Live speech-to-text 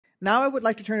Now I would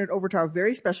like to turn it over to our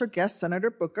very special guest, Senator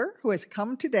Booker, who has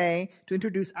come today to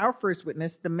introduce our first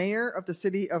witness, the mayor of the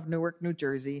city of Newark, New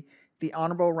Jersey, the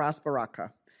Honorable Ras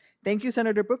Baraka. Thank you,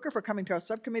 Senator Booker, for coming to our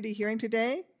subcommittee hearing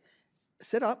today.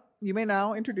 Sit up. You may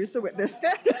now introduce the witness.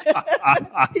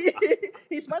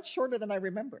 He's much shorter than I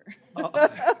remember.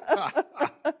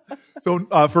 So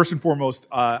first and foremost,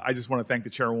 I just want to thank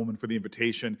the chairwoman for the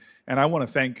invitation, and I want to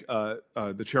thank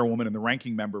the chairwoman and the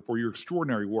ranking member for your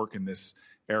extraordinary work in this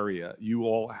area. You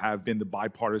all have been the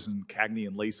bipartisan Cagney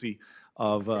and Lacey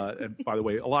of, and by the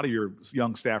way, a lot of your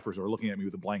young staffers are looking at me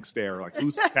with a blank stare, like,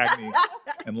 who's Cagney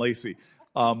and Lacey?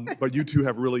 But you two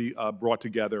have really brought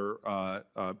together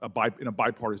in a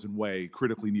bipartisan way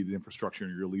critically needed infrastructure,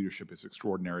 and your leadership is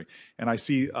extraordinary. And I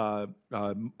see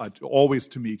always,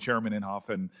 to me, Chairman Inhofe,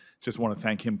 and just want to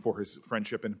thank him for his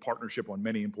friendship and partnership on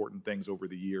many important things over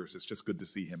the years. It's just good to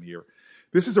see him here.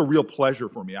 This is a real pleasure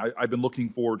for me. I've been looking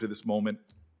forward to this moment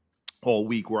all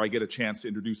week where I get a chance to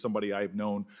introduce somebody I've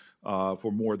known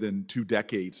for more than 2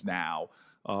 decades now.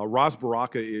 Ras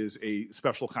Baraka is a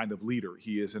special kind of leader.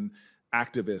 He is an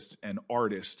activist and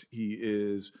artist. He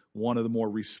is one of the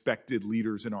more respected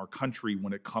leaders in our country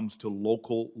when it comes to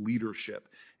local leadership.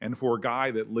 And for a guy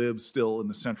that lives still in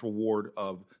the Central Ward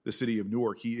of the city of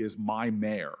Newark, he is my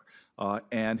mayor.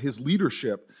 And his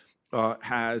leadership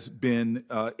has been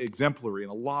exemplary in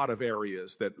a lot of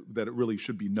areas that it really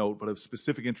should be noted, but of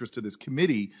specific interest to this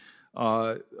committee.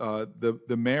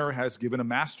 The mayor has given a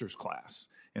master's class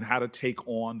in how to take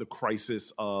on the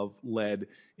crisis of lead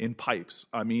in pipes.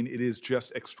 I mean, it is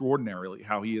just extraordinarily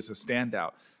how he is a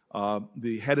standout.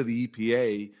 The head of the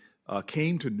EPA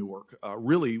came to Newark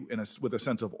really with a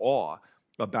sense of awe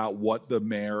about what the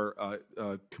mayor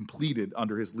completed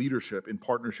under his leadership in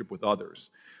partnership with others.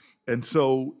 And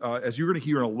so, as you're going to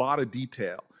hear in a lot of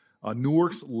detail,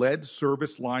 Newark's lead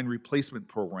service line replacement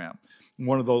program,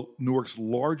 one of Newark's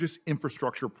largest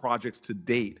infrastructure projects to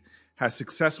date, has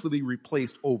successfully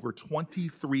replaced over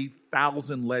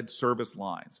 23,000 lead service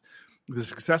lines. The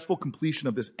successful completion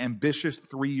of this ambitious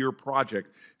 3-year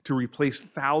project to replace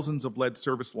thousands of lead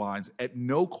service lines at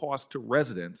no cost to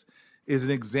residents is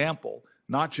an example,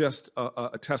 not just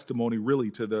a testimony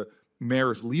really to the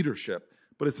mayor's leadership,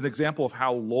 but it's an example of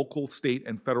how local, state,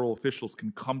 and federal officials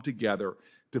can come together,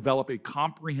 develop a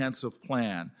comprehensive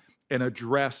plan, and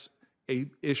address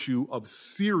an issue of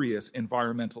serious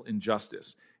environmental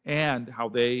injustice, and how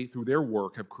they, through their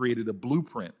work, have created a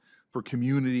blueprint for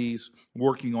communities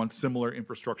working on similar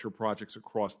infrastructure projects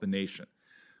across the nation.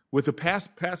 With the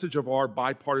passage of our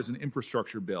bipartisan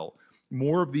infrastructure bill,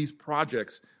 more of these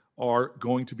projects are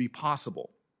going to be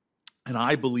possible. And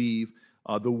I believe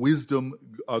the wisdom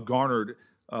garnered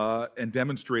and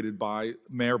demonstrated by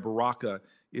Mayor Baraka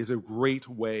is a great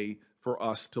way for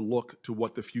us to look to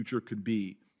what the future could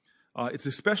be. It's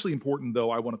especially important,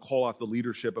 though, I want to call out the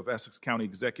leadership of Essex County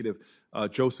Executive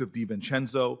Joseph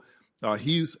DiVincenzo.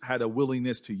 He's had a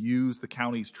willingness to use the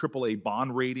county's AAA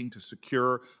bond rating to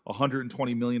secure a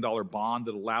 $120 million bond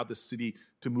that allowed the city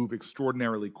to move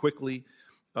extraordinarily quickly.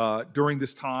 During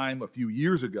this time, a few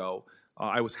years ago,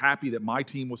 I was happy that my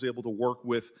team was able to work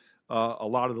with a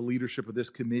lot of the leadership of this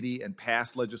committee and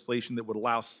pass legislation that would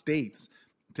allow states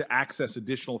to access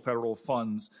additional federal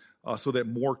funds so that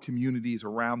more communities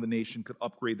around the nation could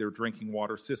upgrade their drinking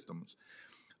water systems.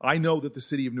 I know that the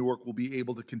city of Newark will be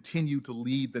able to continue to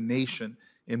lead the nation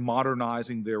in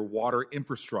modernizing their water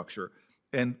infrastructure,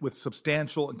 and with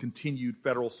substantial and continued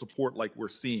federal support like we're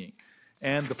seeing.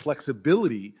 And the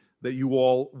flexibility that you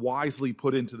all wisely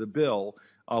put into the bill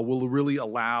will really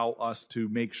allow us to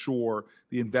make sure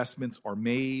the investments are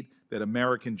made, that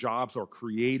American jobs are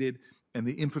created, and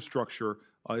the infrastructure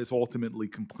is ultimately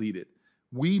completed.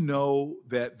 We know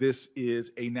that this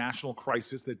is a national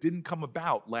crisis that didn't come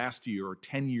about last year or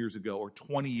 10 years ago or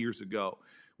 20 years ago.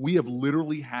 We have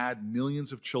literally had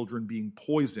millions of children being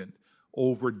poisoned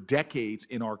over decades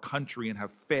in our country and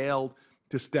have failed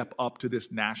to step up to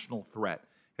this national threat.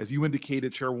 As you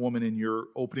indicated, Chairwoman, in your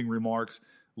opening remarks,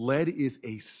 lead is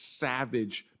a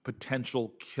savage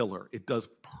potential killer. It does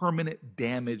permanent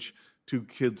damage to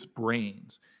kids'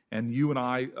 brains. And you and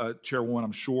I, Chairwoman,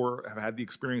 I'm sure, have had the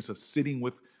experience of sitting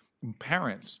with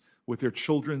parents with their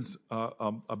children's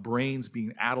brains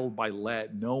being addled by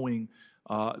lead, knowing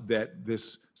that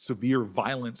this severe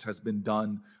violence has been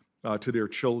done to their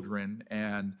children,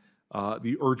 and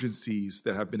the urgencies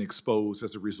that have been exposed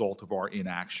as a result of our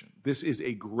inaction. This is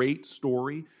a great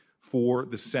story for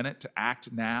the Senate to act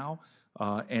now,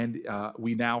 and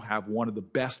we now have one of the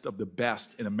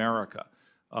best in America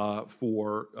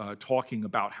for talking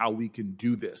about how we can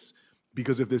do this.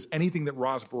 Because if there's anything that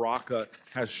Ras Baraka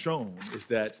has shown is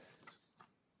that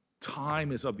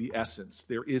time is of the essence.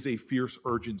 There is a fierce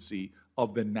urgency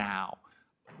of the now.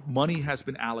 Money has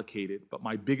been allocated, but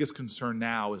my biggest concern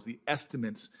now is the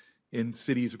estimates in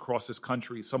cities across this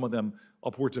country, some of them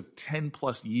upwards of 10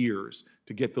 plus years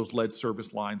to get those lead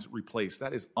service lines replaced.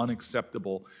 That is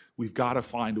unacceptable. We've got to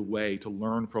find a way to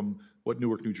learn from what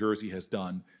Newark, New Jersey has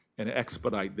done and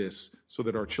expedite this so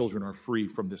that our children are free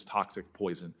from this toxic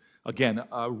poison. Again,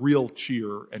 a real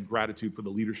cheer and gratitude for the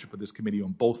leadership of this committee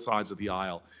on both sides of the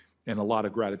aisle, and a lot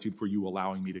of gratitude for you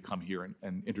allowing me to come here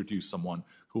and introduce someone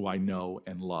who I know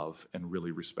and love and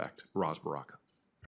really respect, Ras Baraka.